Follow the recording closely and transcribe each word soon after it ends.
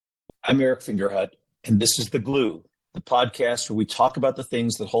I'm Eric Fingerhut, and this is The Glue, the podcast where we talk about the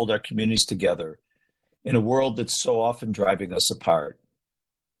things that hold our communities together in a world that's so often driving us apart.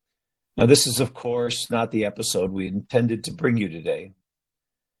 Now, this is, of course, not the episode we intended to bring you today.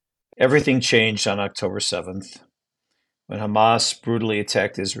 Everything changed on October 7th when Hamas brutally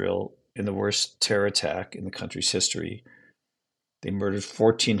attacked Israel in the worst terror attack in the country's history. They murdered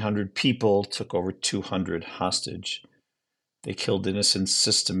 1,400 people, took over 200 hostage. They killed innocents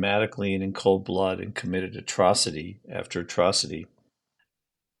systematically and in cold blood and committed atrocity after atrocity.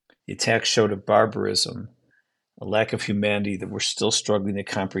 The attack showed a barbarism, a lack of humanity that we're still struggling to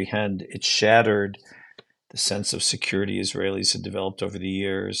comprehend. It shattered the sense of security Israelis had developed over the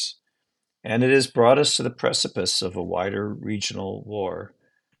years, and it has brought us to the precipice of a wider regional war,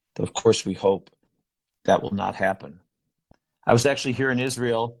 though of course we hope that will not happen. I was actually here in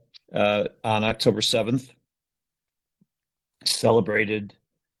Israel on October 7th, celebrated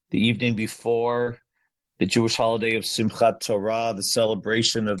the evening before the Jewish holiday of Simchat Torah, the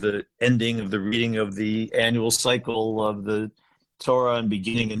celebration of the ending of the reading of the annual cycle of the Torah and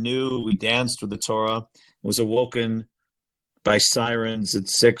beginning anew. We danced with the Torah, was awoken by sirens at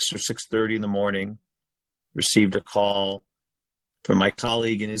 6 or 6:30 in the morning, received a call from my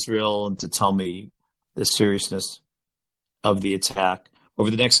colleague in Israel and to tell me the seriousness of the attack. Over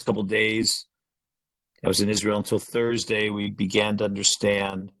the next couple of days, I was in Israel until Thursday. We began to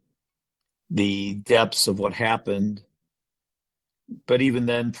understand the depths of what happened, but even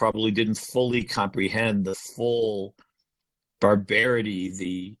then probably didn't fully comprehend the full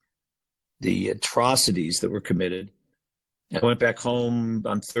barbarity, the atrocities that were committed. I went back home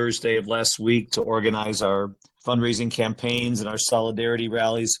on Thursday of last week to organize our fundraising campaigns and our solidarity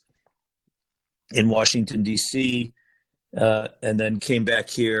rallies in Washington, D.C., and then came back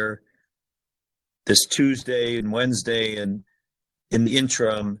here this Tuesday and Wednesday, and in the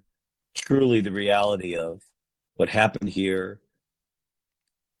interim, truly the reality of what happened here,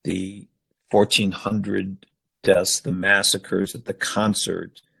 the 1,400 deaths, the massacres at the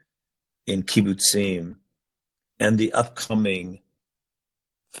concert in Kibbutzim, and the upcoming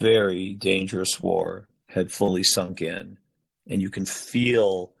very dangerous war had fully sunk in. And you can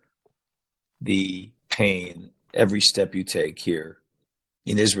feel the pain every step you take here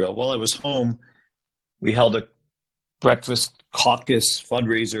in Israel. While I was home, we held a breakfast caucus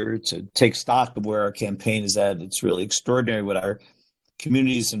fundraiser to take stock of where our campaign is at. It's really extraordinary what our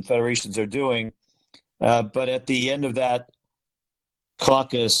communities and federations are doing. But at the end of that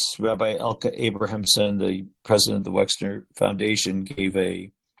caucus, Rabbi Elka Abrahamson, the president of the Wexner Foundation, gave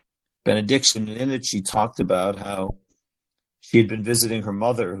a benediction, and in it she talked about how she had been visiting her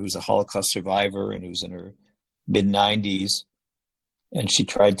mother, who's a Holocaust survivor and who's in her mid-90s, and she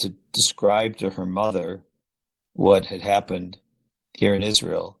tried to describe to her mother what had happened here in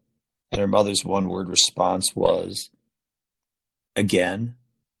Israel. And her mother's one-word response was, again,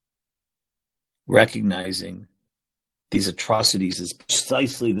 recognizing these atrocities as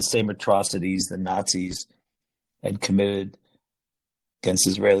precisely the same atrocities the Nazis had committed against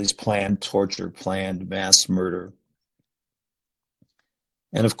Israelis, planned torture, planned mass murder.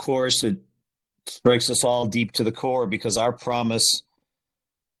 And of course, it strikes us all deep to the core, because our promise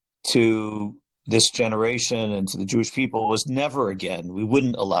to this generation and to the Jewish people was never again. We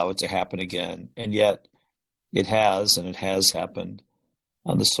wouldn't allow it to happen again. And yet it has, and it has happened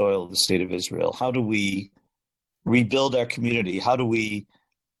on the soil of the state of Israel. How do we rebuild our community? How do we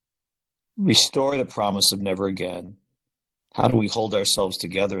restore the promise of never again? How do we hold ourselves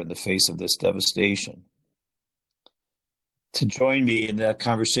together in the face of this devastation? To join me in that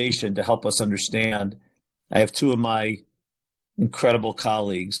conversation to help us understand, I have two of my incredible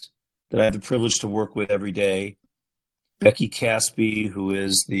colleagues that I have the privilege to work with every day. Becky Caspi, who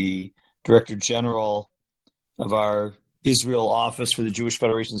is the Director General of our Israel office for the Jewish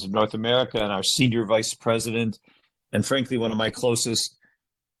Federations of North America and our Senior Vice President, and frankly, one of my closest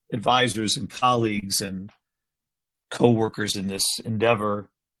advisors and colleagues and co-workers in this endeavor,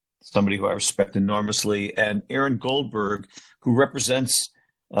 somebody who I respect enormously, and Aaron Goldberg, who represents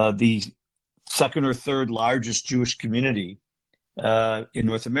the second or third largest Jewish community in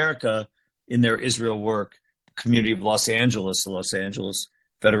North America in their Israel work, community of Los Angeles, the Los Angeles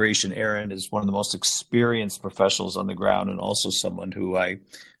Federation. Aaron is one of the most experienced professionals on the ground, and also someone who I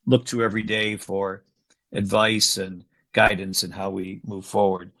look to every day for advice and guidance in how we move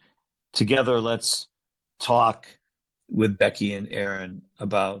forward. Together, let's talk with Becky and Aaron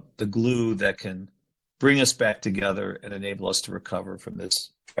about the glue that can bring us back together and enable us to recover from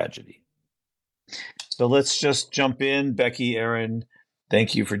this tragedy. So let's just jump in. Becky, Aaron,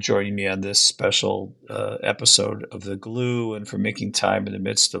 Thank you for joining me on this special episode of The Glue and for making time in the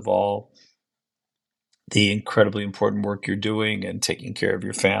midst of all the incredibly important work you're doing and taking care of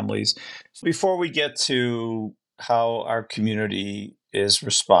your families. Before we get to how our community is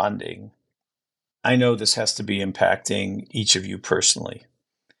responding, I know this has to be impacting each of you personally.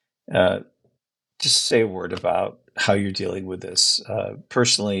 Just say a word about how you're dealing with this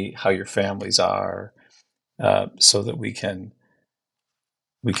personally, how your families are, so that we can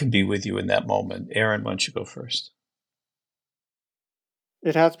be with you in that moment. Aaron, why don't you go first?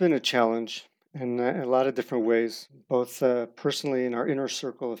 It has been a challenge in a lot of different ways, both personally in our inner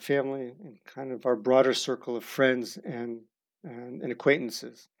circle of family and kind of our broader circle of friends and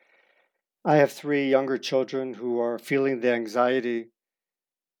acquaintances. I have 3 younger children who are feeling the anxiety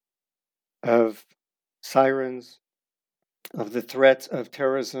of sirens, of the threat of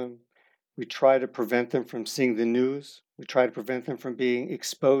terrorism. We try to prevent them from seeing the news. We try to prevent them from being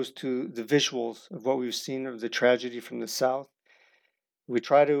exposed to the visuals of what we've seen of the tragedy from the South. We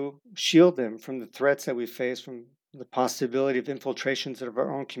try to shield them from the threats that we face, from the possibility of infiltrations of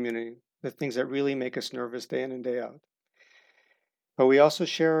our own community, the things that really make us nervous day in and day out. But we also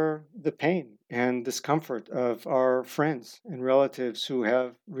share the pain and discomfort of our friends and relatives who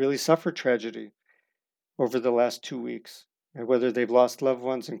have really suffered tragedy over the last 2 weeks, and whether they've lost loved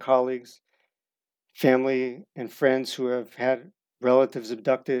ones and colleagues, family and friends who have had relatives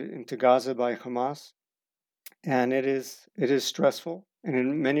abducted into Gaza by Hamas. And it is stressful. And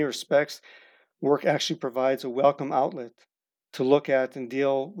in many respects, work actually provides a welcome outlet to look at and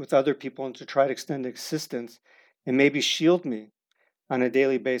deal with other people and to try to extend assistance and maybe shield me on a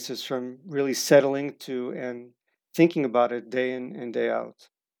daily basis from really settling to and thinking about it day in and day out.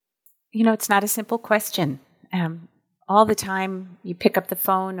 It's not a simple question. All the time you pick up the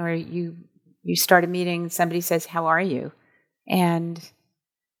phone or you start a meeting, somebody says, "How are you?" And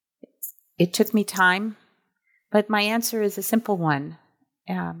it took me time, but my answer is a simple one.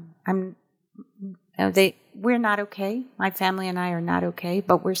 We're not okay. My family and I are not okay,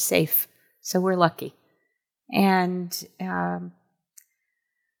 but we're safe, so we're lucky. And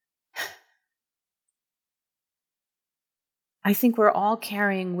I think we're all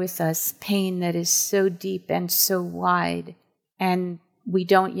carrying with us pain that is so deep and so wide, and we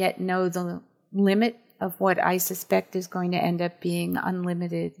don't yet know the limit of what I suspect is going to end up being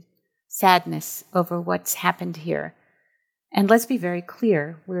unlimited sadness over what's happened here. And let's be very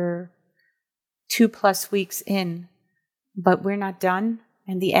clear, we're 2+ weeks in, but we're not done,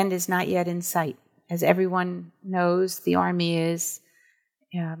 and the end is not yet in sight. As everyone knows, the army is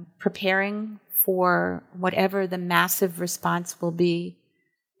preparing for whatever the massive response will be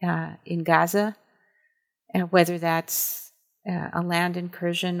in Gaza, whether that's a land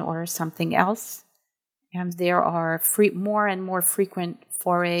incursion or something else. And there are more and more frequent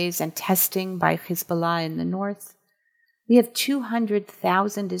forays and testing by Hezbollah in the north. We have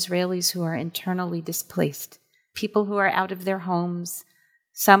 200,000 Israelis who are internally displaced, people who are out of their homes,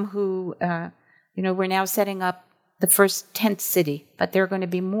 some who, we're now setting up the first tent city, but there are going to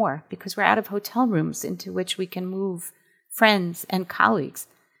be more because we're out of hotel rooms into which we can move friends and colleagues.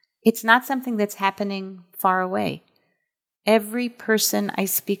 It's not something that's happening far away. Every person I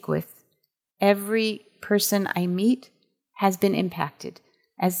speak with, every person I meet has been impacted.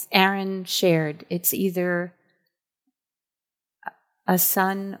 As Aaron shared, it's either a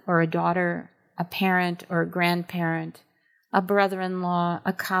son or a daughter, a parent or a grandparent, a brother-in-law,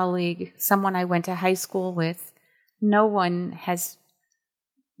 a colleague, someone I went to high school with. No one has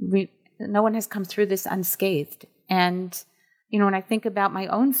come through this unscathed. And, when I think about my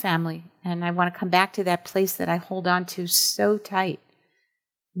own family, and I want to come back to that place that I hold on to so tight,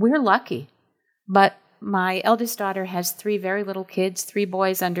 we're lucky. But my eldest daughter has 3 very little kids, 3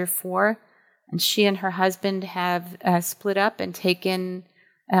 boys under 4, and she and her husband have split up and taken,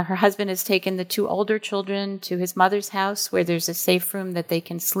 her husband has taken the 2 older children to his mother's house where there's a safe room that they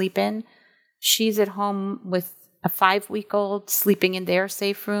can sleep in. She's at home with a 5-week-old sleeping in their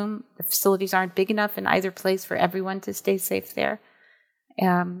safe room. The facilities aren't big enough in either place for everyone to stay safe there.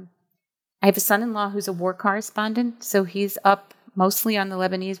 I have a son-in-law who's a war correspondent, so he's up mostly on the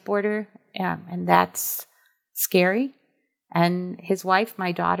Lebanese border, and that's scary. And his wife,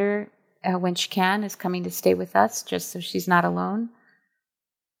 my daughter, when she can, is coming to stay with us just so she's not alone.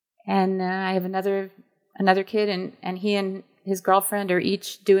 And I have another kid, and he and his girlfriend are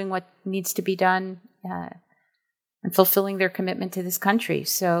each doing what needs to be done and fulfilling their commitment to this country.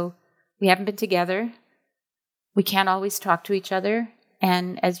 So we haven't been together. We can't always talk to each other.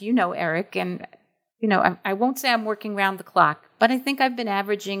 And as you know, Eric, and I won't say I'm working round the clock, but I think I've been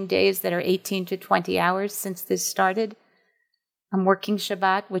averaging days that are 18 to 20 hours since this started. I'm working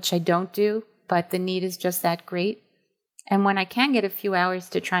Shabbat, which I don't do, but the need is just that great. And when I can get a few hours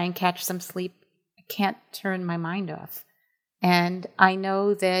to try and catch some sleep, I can't turn my mind off. And I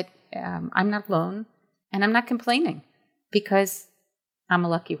know that I'm not alone, and I'm not complaining because I'm a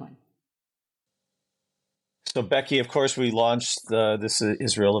lucky one. So, Becky, of course, we launched this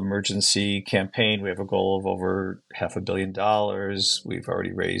Israel emergency campaign. We have a goal of over $500 million. We've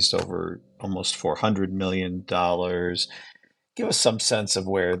already raised over almost $400 million. Give us some sense of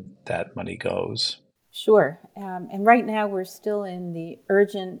where that money goes. Sure. And right now we're still in the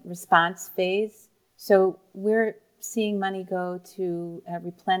urgent response phase. So we're seeing money go to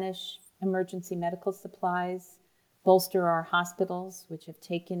replenish emergency medical supplies, bolster our hospitals, which have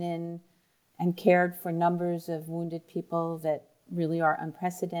taken in and cared for numbers of wounded people that really are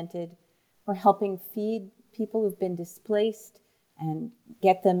unprecedented. We're helping feed people who've been displaced and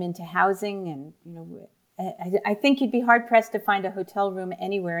get them into housing. And, you know, I think you'd be hard pressed to find a hotel room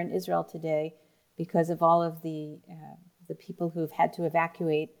anywhere in Israel today because of all of the people who've had to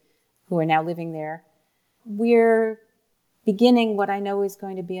evacuate who are now living there. We're beginning what I know is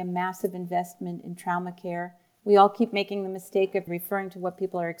going to be a massive investment in trauma care. We all keep making the mistake of referring to what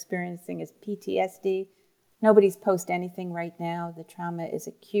people are experiencing as PTSD. Nobody's post anything right now. The trauma is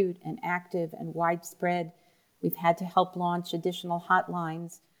acute and active and widespread. We've had to help launch additional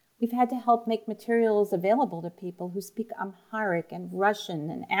hotlines. We've had to help make materials available to people who speak Amharic and Russian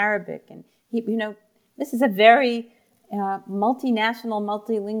and Arabic. And, you know, this is a very multinational,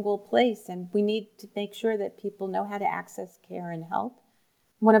 multilingual place, and we need to make sure that people know how to access care and help.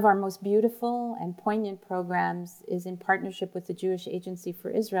 One of our most beautiful and poignant programs is in partnership with the Jewish Agency for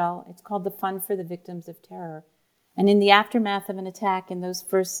Israel. It's called the Fund for the Victims of Terror. And in the aftermath of an attack, in those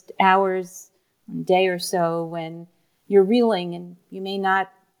first hours, day or so, when you're reeling and you may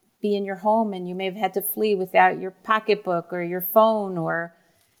not be in your home and you may have had to flee without your pocketbook or your phone or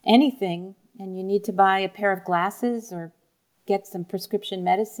anything, and you need to buy a pair of glasses or get some prescription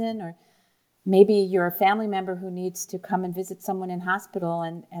medicine, or maybe you're a family member who needs to come and visit someone in hospital,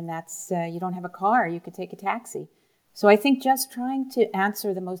 and that's you don't have a car, you could take a taxi. So I think just trying to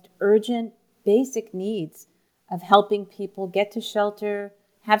answer the most urgent, basic needs of helping people get to shelter,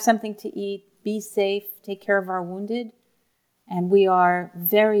 have something to eat, be safe, take care of our wounded. And we are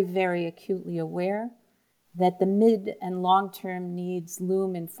very, very acutely aware that the mid and long-term needs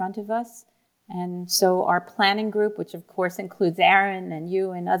loom in front of us. And so our planning group, which of course includes Aaron and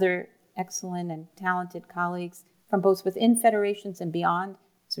you and other excellent and talented colleagues from both within federations and beyond,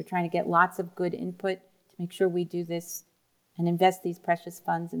 so we're trying to get lots of good input to make sure we do this and invest these precious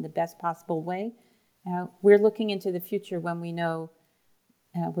funds in the best possible way. We're looking into the future when we know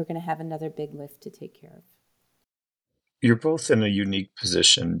we're going to have another big lift to take care of. You're both in a unique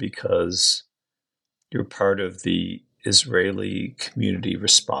position because you're part of the Israeli community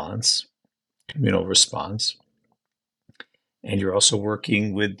response, communal response, and you're also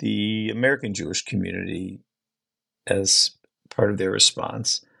working with the American Jewish community as part of their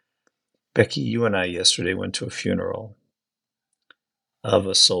response. Becky, you and I yesterday went to a funeral of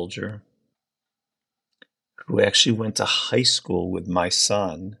a soldier who actually went to high school with my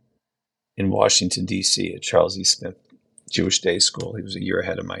son in Washington, D.C. at Charles E. Smith Jewish Day School. He was a year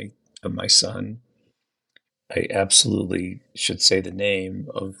ahead of my son. I absolutely should say the name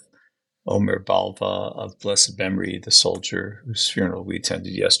of Omer Balva of blessed memory, the soldier whose funeral we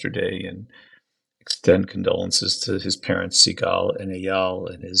attended yesterday, and extend condolences to his parents, Sigal and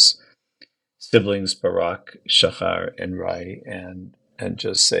Eyal, and his siblings, Barak, Shachar, and Rai, and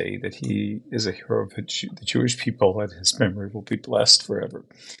just say that he is a hero of the Jewish people, and his memory will be blessed forever.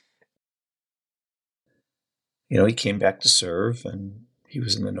 You know, he came back to serve, and he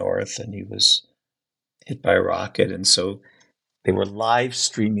was in the north, and he was hit by a rocket, and so they were live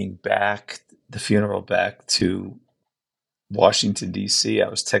streaming back the funeral back to Washington, D.C. I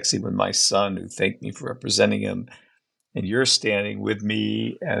was texting with my son, who thanked me for representing him, and you're standing with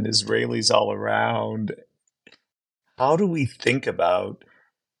me and Israelis all around. How do we think about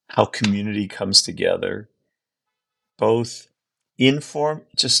how community comes together, both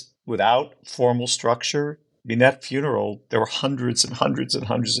just without formal structure? I mean, that funeral, there were hundreds and hundreds and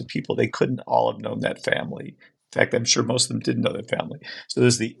hundreds of people. They couldn't all have known that family. In fact, I'm sure most of them didn't know that family. So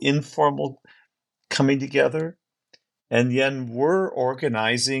there's the informal coming together, and then we're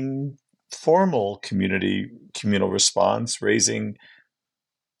organizing formal communal response, raising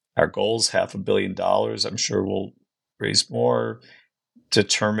our goals, $500 million. I'm sure we'll raise more,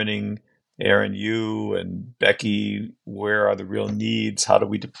 determining, Aaron, you and Becky, where are the real needs? How do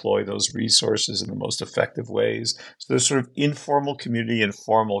we deploy those resources in the most effective ways? So there's sort of informal community and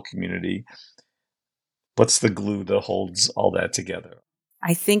formal community. What's the glue that holds all that together?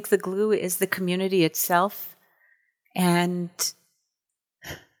 I think the glue is the community itself, and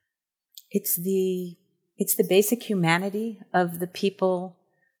it's the basic humanity of the people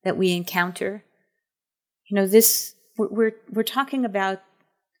that we encounter. You know, we're talking about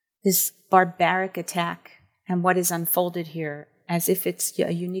this barbaric attack and what is unfolded here as if it's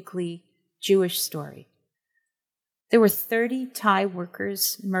a uniquely Jewish story. There were 30 Thai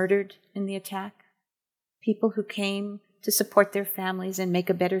workers murdered in the attack, people who came to support their families and make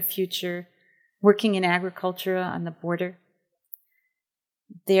a better future, working in agriculture on the border.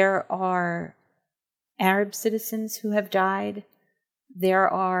 There are Arab citizens who have died. There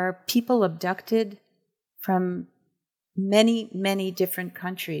are people abducted from many, many different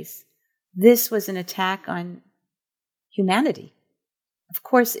countries. This was an attack on humanity. Of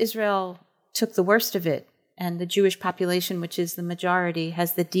course, Israel took the worst of it, and the Jewish population, which is the majority,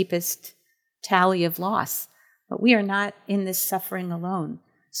 has the deepest tally of loss. But we are not in this suffering alone.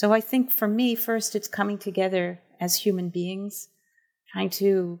 So I think for me, first, it's coming together as human beings, trying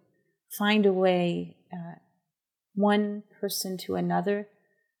to find a way, one person to another,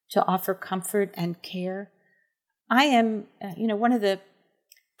 to offer comfort and care. I am, one of the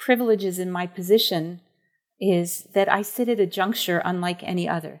privileges in my position is that I sit at a juncture unlike any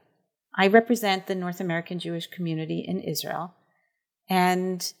other. I represent the North American Jewish community in Israel,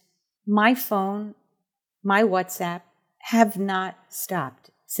 and my phone, my WhatsApp have not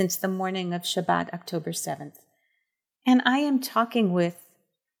stopped since the morning of Shabbat, October 7th. And I am talking with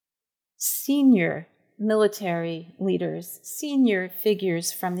senior military leaders, senior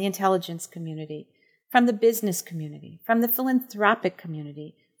figures from the intelligence community, from the business community, from the philanthropic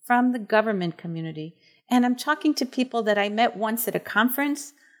community, from the government community. And I'm talking to people that I met once at a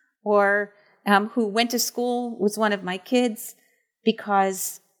conference or who went to school with one of my kids,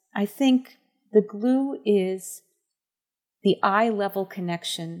 because I think the glue is the eye-level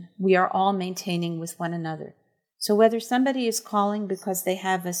connection we are all maintaining with one another. So whether somebody is calling because they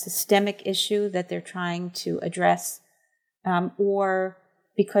have a systemic issue that they're trying to address, or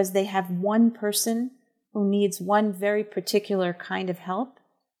because they have one person who needs one very particular kind of help,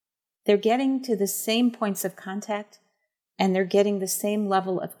 they're getting to the same points of contact and they're getting the same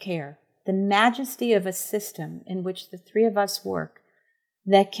level of care. The majesty of a system in which the three of us work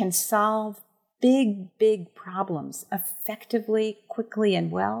that can solve big, big problems effectively, quickly,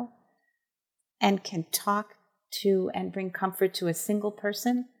 and well, and can talk to and bring comfort to a single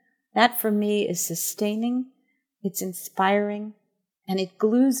person, that for me is sustaining, it's inspiring, and it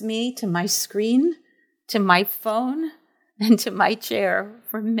glues me to my screen, to my phone, and to my chair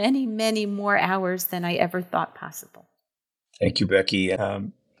for many, many more hours than I ever thought possible. Thank you, Becky.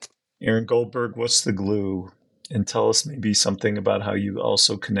 Aaron Goldberg, what's the glue? And tell us maybe something about how you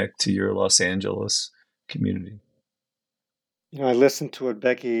also connect to your Los Angeles community. I listened to what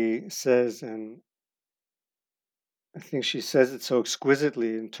Becky says, and I think she says it so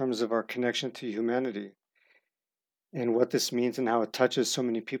exquisitely in terms of our connection to humanity and what this means and how it touches so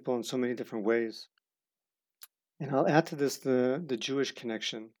many people in so many different ways. And I'll add to this the Jewish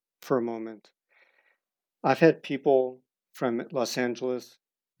connection for a moment. I've had people from Los Angeles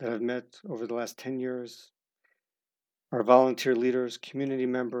that I've met over the last 10 years, our volunteer leaders, community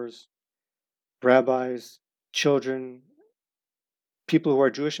members, rabbis, children, people who are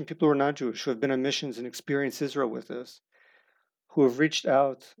Jewish and people who are not Jewish, who have been on missions and experienced Israel with us, who have reached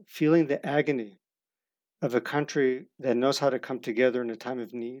out feeling the agony of a country that knows how to come together in a time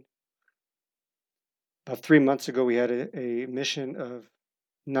of need. About 3 months ago, we had a mission of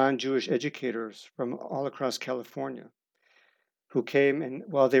non-Jewish educators from all across California who came, and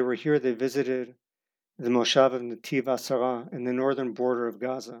while they were here, they visited the Moshav of Netiv Asara in the northern border of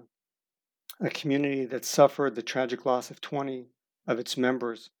Gaza, a community that suffered the tragic loss of 20 of its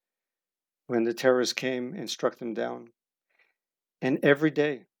members when the terrorists came and struck them down. And every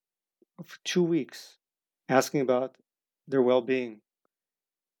day, for 2 weeks, asking about their well-being.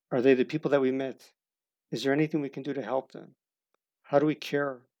 Are they the people that we met? Is there anything we can do to help them? How do we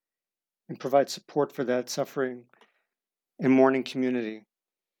care and provide support for that suffering and mourning community?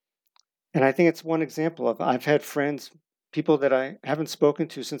 And I think it's one example of, I've had friends, people that I haven't spoken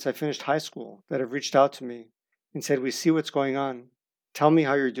to since I finished high school, that have reached out to me and said, we see what's going on. Tell me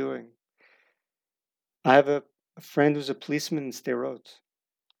how you're doing. I have a friend who's a policeman in Sderot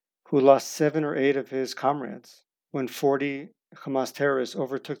who lost 7 or 8 of his comrades when 40 Hamas terrorists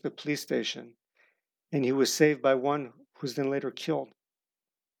overtook the police station, and he was saved by one who was then later killed.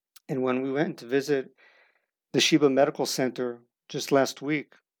 And when we went to visit the Sheba Medical Center just last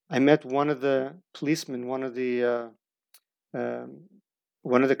week, I met one of the policemen, one of the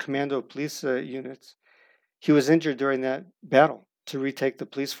commando police units, He was injured during that battle to retake the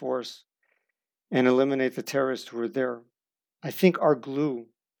police force and eliminate the terrorists who were there. I think our glue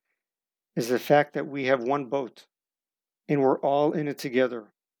is the fact that we have one boat and we're all in it together,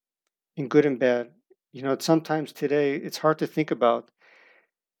 in good and bad. Sometimes today it's hard to think about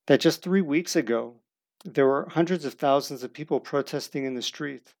that just 3 weeks ago, there were hundreds of thousands of people protesting in the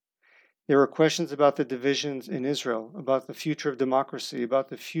street. There were questions about the divisions in Israel, about the future of democracy, about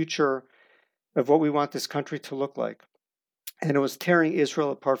the future of what we want this country to look like. And it was tearing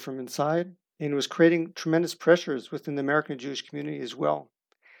Israel apart from inside, and it was creating tremendous pressures within the American Jewish community as well.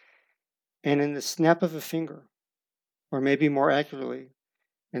 And in the snap of a finger, or maybe more accurately,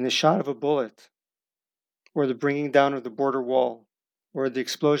 in the shot of a bullet, or the bringing down of the border wall, or the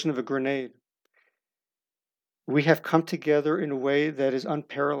explosion of a grenade, we have come together in a way that is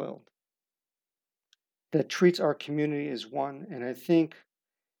unparalleled, that treats our community as one. And I think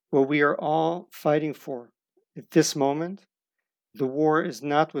what we are all fighting for at this moment, the war is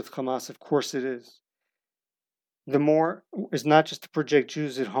not with Hamas, of course it is. The war is not just to project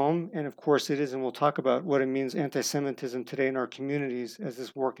Jews at home, and of course it is, and we'll talk about what it means anti-Semitism today in our communities as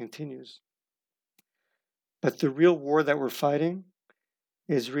this war continues. But the real war that we're fighting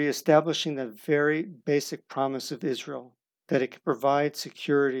is reestablishing the very basic promise of Israel, that it can provide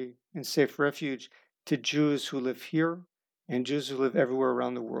security and safe refuge to Jews who live here and Jews who live everywhere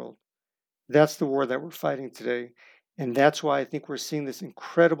around the world. That's the war that we're fighting today. And that's why I think we're seeing this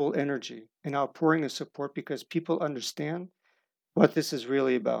incredible energy and outpouring of support, because people understand what this is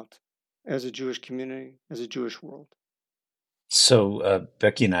really about as a Jewish community, as a Jewish world. So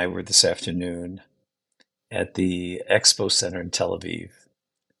Becky and I were this afternoon at the Expo Center in Tel Aviv.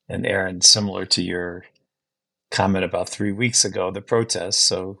 And Aaron, similar to your comment about 3 weeks ago, the protests,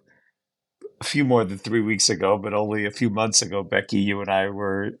 so a few more than 3 weeks ago, but only a few months ago, Becky, you and I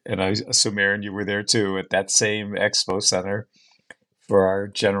were, and I assume, Aaron, you were there too, at that same Expo Center for our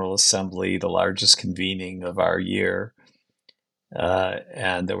General Assembly, the largest convening of our year.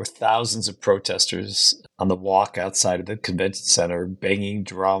 And there were thousands of protesters on the walk outside of the convention center, banging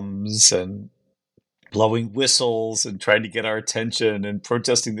drums and blowing whistles and trying to get our attention and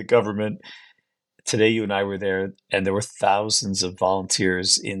protesting the government. Today, you and I were there, and there were thousands of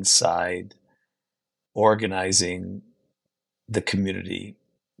volunteers inside organizing the community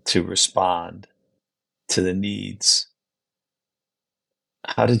to respond to the needs.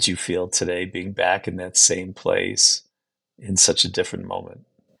 How did you feel today being back in that same place in such a different moment?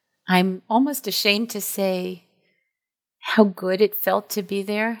 I'm almost ashamed to say how good it felt to be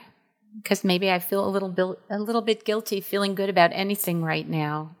there, because maybe I feel a little bit guilty feeling good about anything right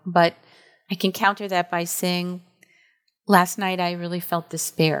now. But I can counter that by saying last night I really felt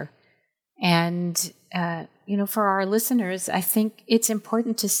despair. And, for our listeners, I think it's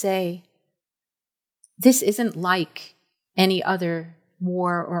important to say this isn't like any other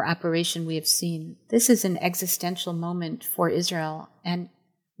war or operation we have seen. This is an existential moment for Israel, and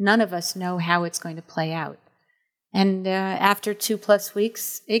none of us know how it's going to play out. And after 2+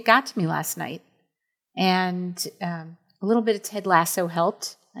 weeks, it got to me last night. And a little bit of Ted Lasso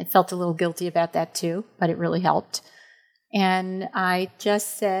helped. I felt a little guilty about that too, but it really helped. And I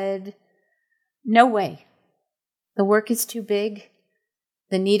just said, no way. The work is too big.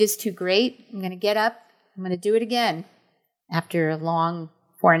 The need is too great. I'm going to get up. I'm going to do it again. After a long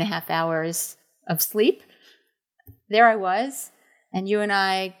 4.5 hours of sleep, there I was. And you and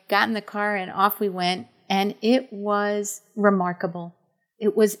I got in the car and off we went. And it was remarkable.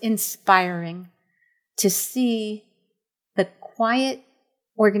 It was inspiring to see the quiet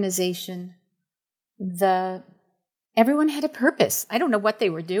organization. Everyone had a purpose. I don't know what they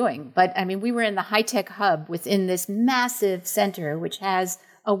were doing, but we were in the high-tech hub within this massive center, which has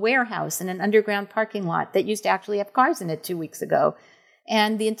a warehouse and an underground parking lot that used to actually have cars in it 2 weeks ago.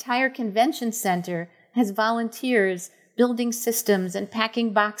 And the entire convention center has volunteers building systems and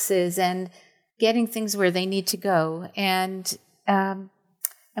packing boxes and getting things where they need to go. And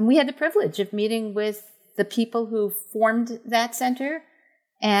we had the privilege of meeting with the people who formed that center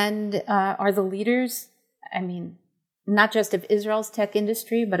and are the leaders, not just of Israel's tech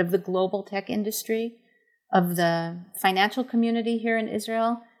industry, but of the global tech industry, of the financial community here in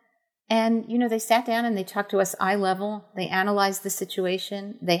Israel. And, they sat down and they talked to us eye level. They analyzed the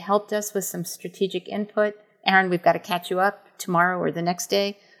situation. They helped us with some strategic input. Aaron, we've got to catch you up tomorrow or the next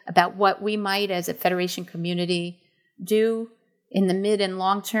day about what we might as a Federation community do in the mid and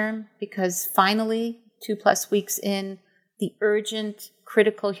long term, because finally, 2+ weeks in, the urgent,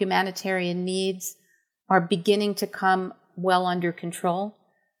 critical humanitarian needs are beginning to come well under control.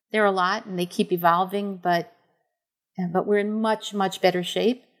 There are a lot, and they keep evolving, but we're in much, much better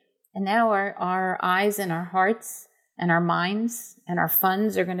shape. And now our eyes and our hearts and our minds and our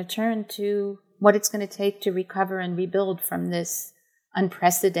funds are going to turn to what it's going to take to recover and rebuild from this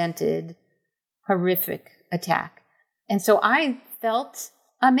unprecedented, horrific attack. And so I felt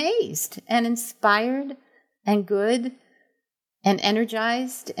amazed and inspired and good and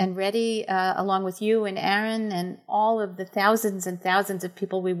energized and ready, along with you and Aaron and all of the thousands and thousands of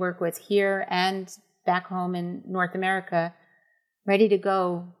people we work with here and back home in North America, ready to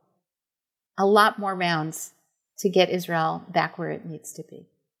go a lot more rounds to get Israel back where it needs to be.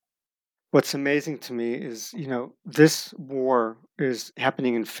 What's amazing to me is, this war is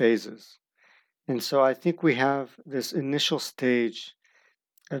happening in phases. And so I think we have this initial stage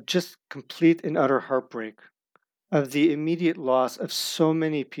of just complete and utter heartbreak, of the immediate loss of so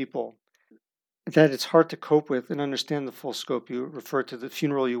many people that it's hard to cope with and understand the full scope. You refer to the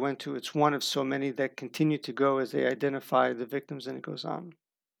funeral you went to. It's one of so many that continue to go as they identify the victims, and it goes on.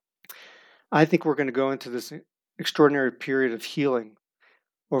 I think we're going to go into this extraordinary period of healing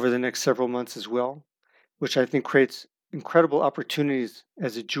over the next several months as well, which I think creates incredible opportunities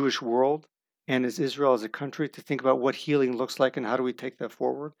as a Jewish world and as Israel as a country to think about what healing looks like and how do we take that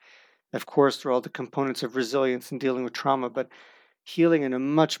forward. Of course, there are all the components of resilience and dealing with trauma, but healing in a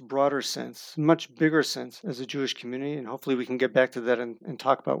much broader sense, much bigger sense as a Jewish community. And hopefully we can get back to that and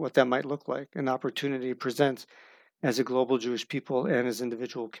talk about what that might look like, an opportunity it presents as a global Jewish people and as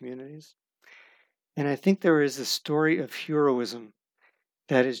individual communities. And I think there is a story of heroism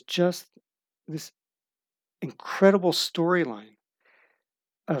that is just this incredible storyline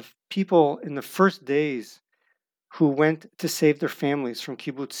of people in the first days who went to save their families from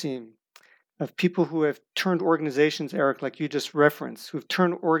kibbutzim, of people who have turned organizations, Eric, like you just referenced, who've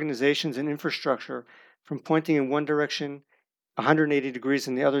turned organizations and infrastructure from pointing in one direction 180 degrees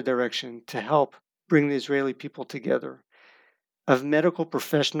in the other direction to help bring the Israeli people together, of medical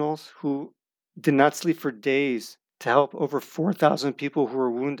professionals who did not sleep for days to help over 4,000 people who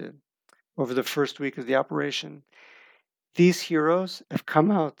were wounded over the first week of the operation. These heroes have come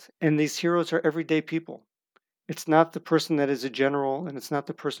out, and these heroes are everyday people. It's not the person that is a general, and it's not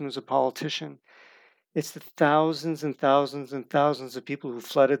the person who's a politician. It's the thousands and thousands and thousands of people who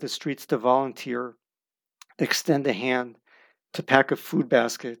flooded the streets to volunteer, extend a hand, to pack a food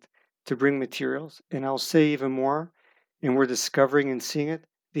basket, to bring materials. And I'll say even more, and we're discovering and seeing it,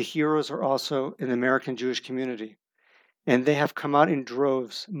 the heroes are also in the American Jewish community. And they have come out in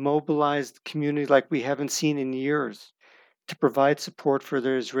droves, mobilized community like we haven't seen in years, to provide support for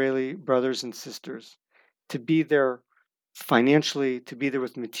their Israeli brothers and sisters, to be there financially, to be there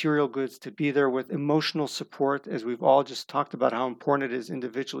with material goods, to be there with emotional support, as we've all just talked about how important it is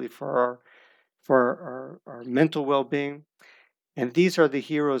individually for our mental well-being. And these are the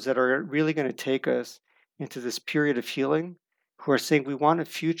heroes that are really going to take us into this period of healing, who are saying we want a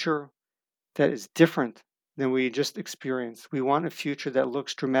future that is different than we just experienced. We want a future that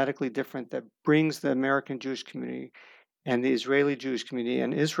looks dramatically different, that brings the American Jewish community and the Israeli Jewish community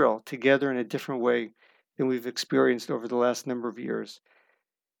and Israel together in a different way than we've experienced over the last number of years.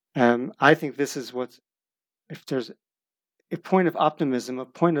 I think this is if there's a point of optimism, a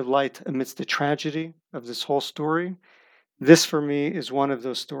point of light amidst the tragedy of this whole story, this for me is one of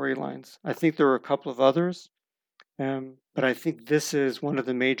those storylines. I think there are a couple of others, but I think this is one of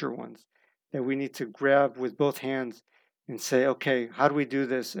the major ones that we need to grab with both hands and say, okay, how do we do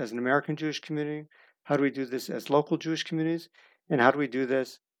this as an American Jewish community? How do we do this as local Jewish communities? And how do we do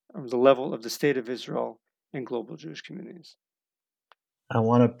this on the level of the State of Israel and global Jewish communities? I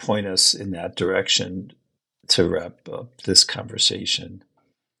want to point us in that direction to wrap up this conversation.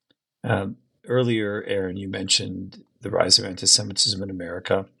 Earlier, Aaron, you mentioned the rise of anti-Semitism in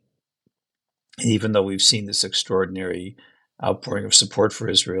America. And even though we've seen this extraordinary outpouring of support for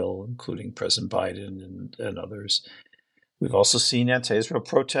Israel, including President Biden and others, we've also seen anti-Israel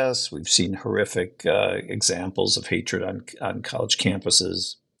protests. We've seen horrific examples of hatred on college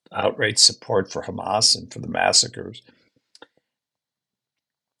campuses, outright support for Hamas and for the massacres.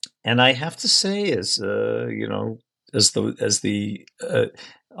 And I have to say,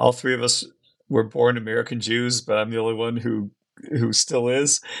 all three of us were born American Jews, but I'm the only one who still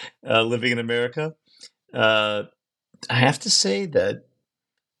is living in America. I have to say that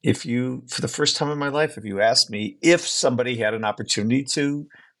for the first time in my life, if you asked me if somebody had an opportunity to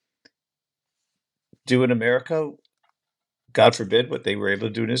do in America, God forbid what they were able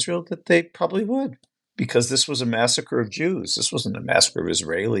to do in Israel, that they probably would, because this was a massacre of Jews. This wasn't a massacre of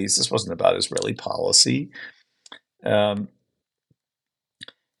Israelis. This wasn't about Israeli policy. Aaron,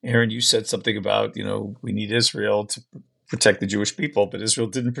 you said something about, we need Israel to protect the Jewish people, but Israel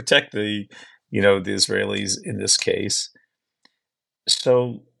didn't protect the Israelis in this case.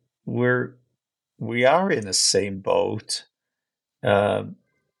 So we are in the same boat, and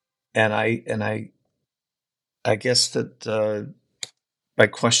I guess that my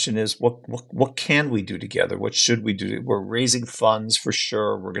question is, what can we do together? What should we do? We're raising funds for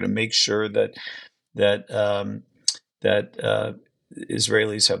sure. We're going to make sure that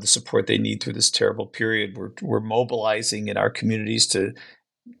Israelis have the support they need through this terrible period. We're mobilizing in our communities to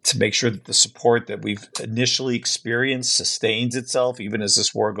make sure that the support that we've initially experienced sustains itself even as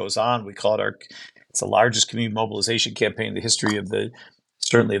this war goes on. We call it it's the largest community mobilization campaign in the history of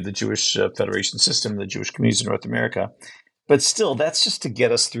certainly of the Jewish Federation system, the Jewish communities in North America. But still, that's just to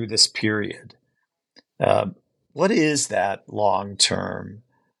get us through this period. What is that long-term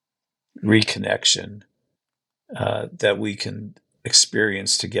reconnection that we can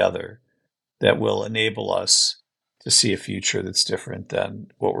experience together that will enable us to see a future that's different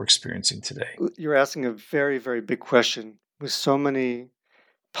than what we're experiencing today? You're asking a very, very big question with so many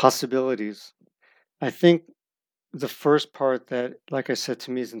possibilities. I think the first part that, like I said,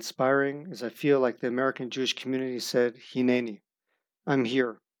 to me is inspiring is I feel like the American Jewish community said, Hineni, I'm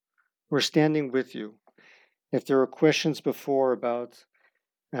here. We're standing with you. If there were questions before about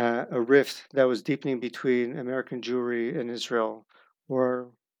a rift that was deepening between American Jewry and Israel, or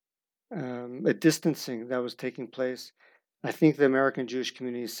a distancing that was taking place, I think the American Jewish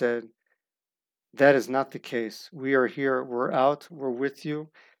community said, that is not the case. We are here, we're out, we're with you,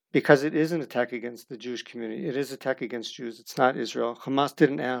 because it is an attack against the Jewish community. It is an attack against Jews. It's not Israel. Hamas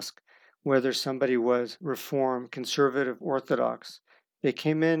didn't ask whether somebody was Reform, conservative, Orthodox. They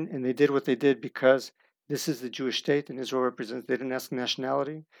came in and they did what they did because this is the Jewish state and Israel represents. They didn't ask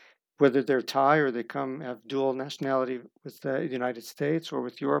nationality, whether they're Thai or they have dual nationality with the United States or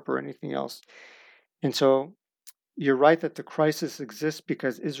with Europe or anything else. And so you're right that the crisis exists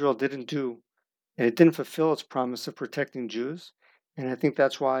because Israel didn't do, and it didn't fulfill its promise of protecting Jews. And I think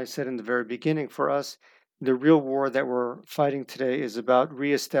that's why I said in the very beginning, for us, the real war that we're fighting today is about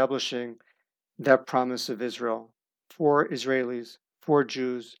reestablishing that promise of Israel for Israelis, for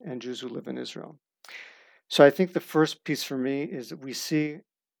Jews, and Jews who live in Israel. So I think the first piece for me is that we see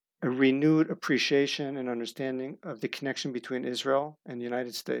a renewed appreciation and understanding of the connection between Israel and the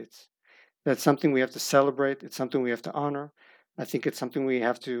United States. That's something we have to celebrate. It's something we have to honor. I think it's something we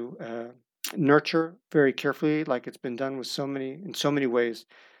have to nurture very carefully, like it's been done in so many ways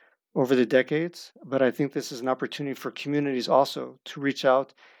over the decades. But I think this is an opportunity for communities also to reach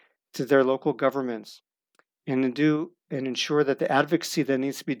out to their local governments and ensure that the advocacy that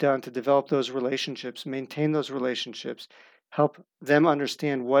needs to be done to develop those relationships, maintain those relationships, help them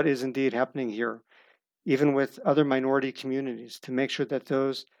understand what is indeed happening here, even with other minority communities, to make sure that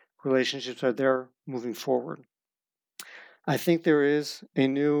those relationships are there moving forward. I think there is a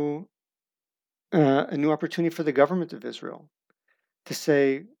new opportunity for the government of Israel to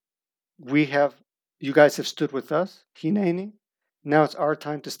say, you guys have stood with us, Hineni. Now it's our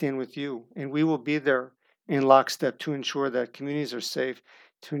time to stand with you, and we will be there in lockstep to ensure that communities are safe,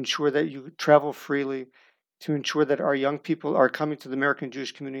 to ensure that you travel freely, to ensure that our young people are coming to the American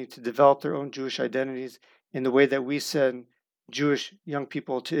Jewish community to develop their own Jewish identities in the way that we send Jewish young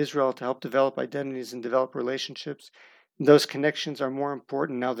people to Israel to help develop identities and develop relationships. Those connections are more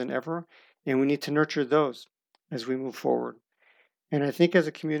important now than ever, and we need to nurture those as we move forward. And I think as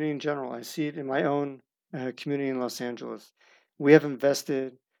a community in general, I see it in my own community in Los Angeles. We have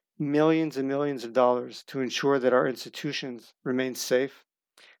invested millions and millions of dollars to ensure that our institutions remain safe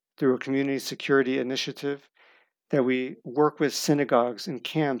through a community security initiative, that we work with synagogues and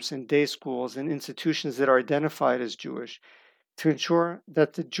camps and day schools and institutions that are identified as Jewish to ensure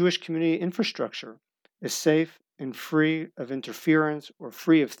that the Jewish community infrastructure is safe and free of interference or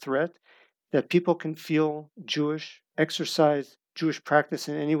free of threat, that people can feel Jewish, exercise Jewish practice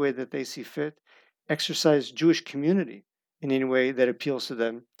in any way that they see fit, exercise Jewish community in any way that appeals to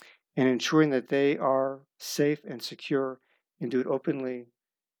them, and ensuring that they are safe and secure and do it openly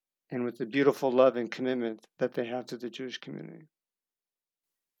and with the beautiful love and commitment that they have to the Jewish community.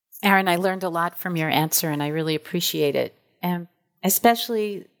 Aaron, I learned a lot from your answer, and I really appreciate it,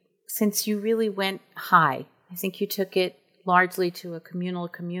 especially since you really went high. I think you took it largely to a communal,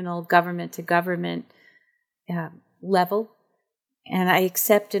 government-to-government level. And I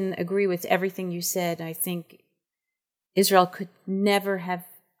accept and agree with everything you said. I think Israel could never have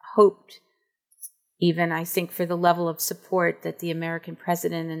hoped, even, I think, for the level of support that the American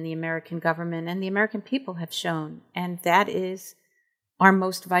president and the American government and the American people have shown. And that is our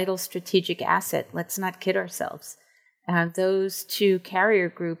most vital strategic asset. Let's not kid ourselves. Those two carrier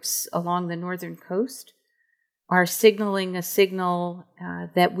groups along the northern coast are signaling a signal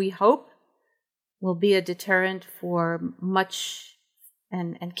that we hope will be a deterrent for much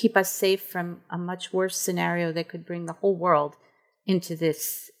and keep us safe from a much worse scenario that could bring the whole world into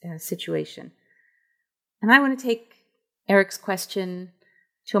this situation. And I want to take Eric's question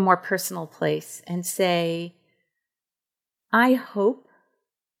to a more personal place and say, I hope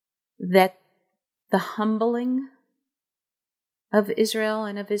that the humbling of Israel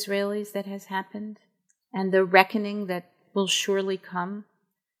and of Israelis that has happened, and the reckoning that will surely come,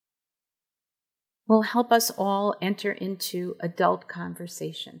 will help us all enter into adult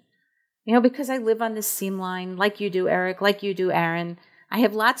conversation. Because I live on this seam line, like you do, Eric, like you do, Aaron, I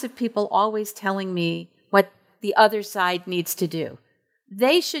have lots of people always telling me what the other side needs to do.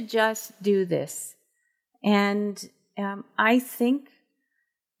 They should just do this. And I think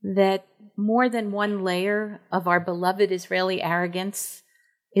that more than one layer of our beloved Israeli arrogance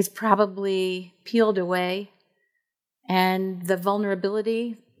is probably peeled away, and the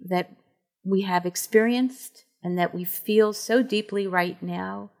vulnerability that we have experienced and that we feel so deeply right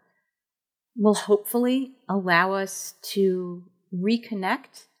now will hopefully allow us to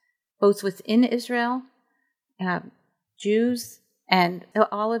reconnect both within Israel, Jews, and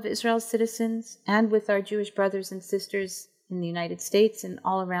all of Israel's citizens, and with our Jewish brothers and sisters in the United States and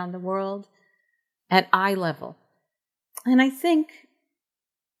all around the world at eye level. And I think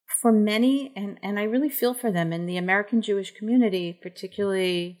for many, and I really feel for them in the American Jewish community,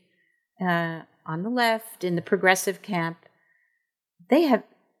 particularly on the left, in the progressive camp,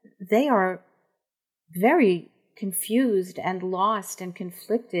 they are very confused and lost and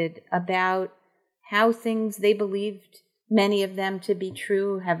conflicted about how things they believed, many of them to be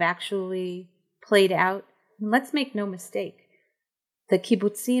true, have actually played out. And let's make no mistake, the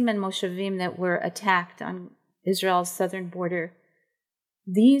kibbutzim and moshavim that were attacked on Israel's southern border,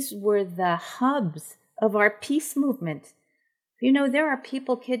 these were the hubs of our peace movement. There are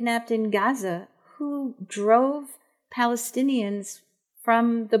people kidnapped in Gaza who drove Palestinians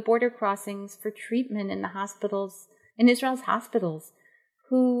from the border crossings for treatment in the hospitals, in Israel's hospitals,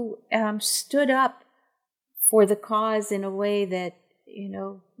 who stood up for the cause in a way that,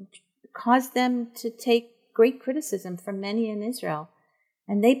 caused them to take great criticism from many in Israel.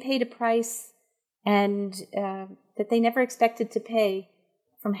 And they paid a price and that they never expected to pay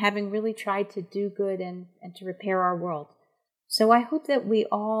from having really tried to do good and to repair our world. So I hope that we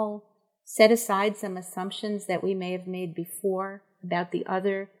all set aside some assumptions that we may have made before about the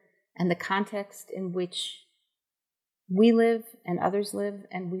other and the context in which we live and others live,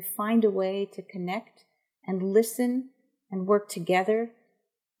 and we find a way to connect and listen and work together.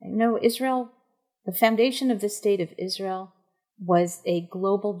 Israel, the foundation of the state of Israel was a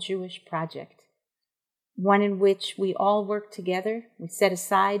global Jewish project, one in which we all worked together. We set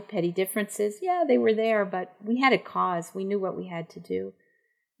aside petty differences. Yeah, they were there, but we had a cause. We knew what we had to do.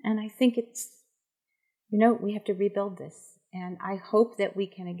 And I think we have to rebuild this. And I hope that we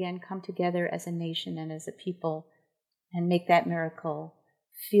can again come together as a nation and as a people and make that miracle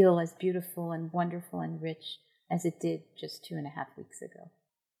feel as beautiful and wonderful and rich as it did just 2.5 weeks ago.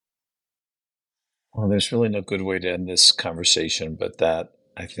 Well, there's really no good way to end this conversation, but that,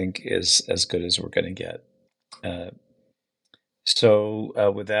 I think, is as good as we're going to get. So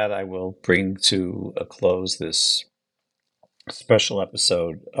with that, I will bring to a close this special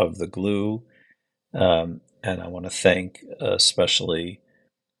episode of The Glue. And I want to thank especially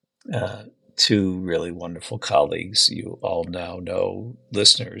two really wonderful colleagues. You all now know,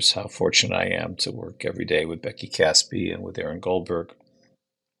 listeners, how fortunate I am to work every day with Becky Caspi and with Aaron Goldberg.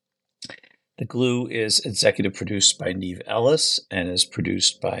 The Glue is executive produced by Neve Ellis and is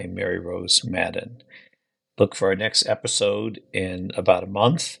produced by Mary Rose Madden. Look for our next episode in about a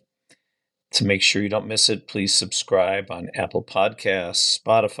month. To make sure you don't miss it, please subscribe on Apple Podcasts,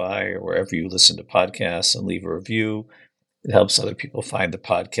 Spotify, or wherever you listen to podcasts, and leave a review. It helps other people find the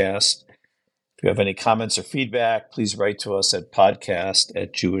podcast. If you have any comments or feedback, please write to us at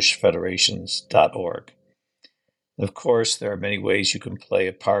podcast@jewishfederations.org. Of course, there are many ways you can play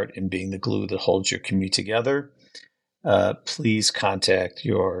a part in being the glue that holds your community together. Please contact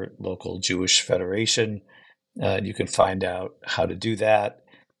your local Jewish Federation. You can find out how to do that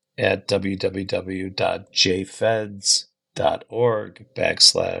at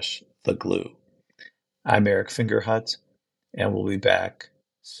www.jfeds.org/theglue. I'm Eric Fingerhut, and we'll be back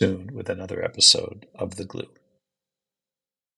soon with another episode of The Glue.